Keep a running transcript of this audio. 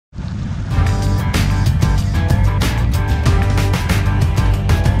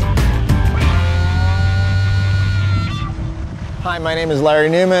Hi, my name is Larry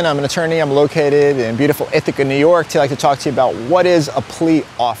Newman. I'm an attorney. I'm located in beautiful Ithaca, New York. I'd like to talk to you about what is a plea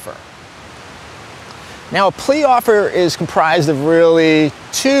offer. Now, a plea offer is comprised of really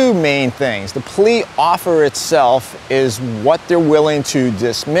two main things. The plea offer itself is what they're willing to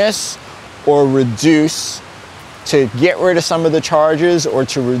dismiss or reduce to get rid of some of the charges or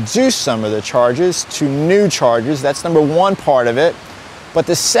to reduce some of the charges to new charges. That's number one part of it. But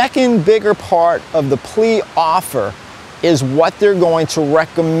the second bigger part of the plea offer is what they're going to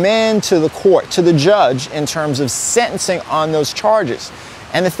recommend to the court, to the judge, in terms of sentencing on those charges.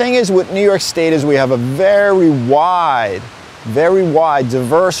 And the thing is with New York State is we have a very wide,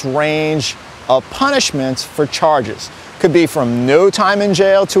 diverse range of punishments for charges. Could be from no time in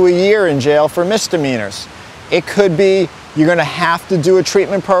jail to a year in jail for misdemeanors. It could be you're going to have to do a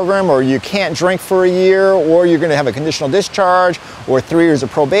treatment program, or you can't drink for a year, or you're going to have a conditional discharge, or 3 years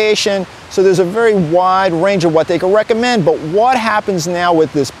of probation. So there's a very wide range of what they can recommend. But what happens now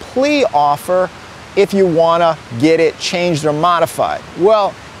with this plea offer if you want to get it changed or modified?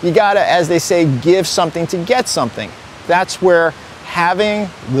 Well, you got to, as they say, give something to get something. That's where having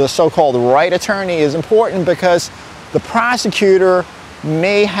the so-called right attorney is important, because the prosecutor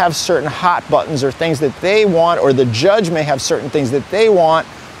may have certain hot buttons or things that they want, or the judge may have certain things that they want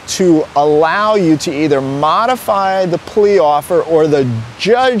to allow you to either modify the plea offer, or the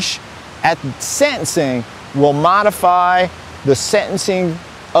judge at sentencing will modify the sentencing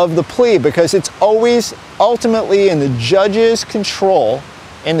of the plea, because it's always ultimately in the judge's control,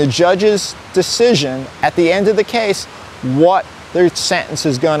 in the judge's decision at the end of the case, what their sentence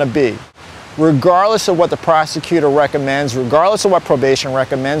is going to be. Regardless of what the prosecutor recommends, regardless of what probation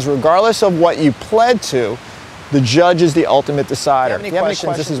recommends, regardless of what you pled to, the judge is the ultimate decider. If you have any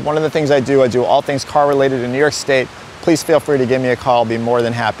questions, this is one of the things I do. I do all things car related in New York State. Please feel free to give me a call. I'll be more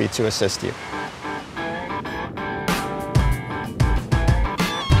than happy to assist you.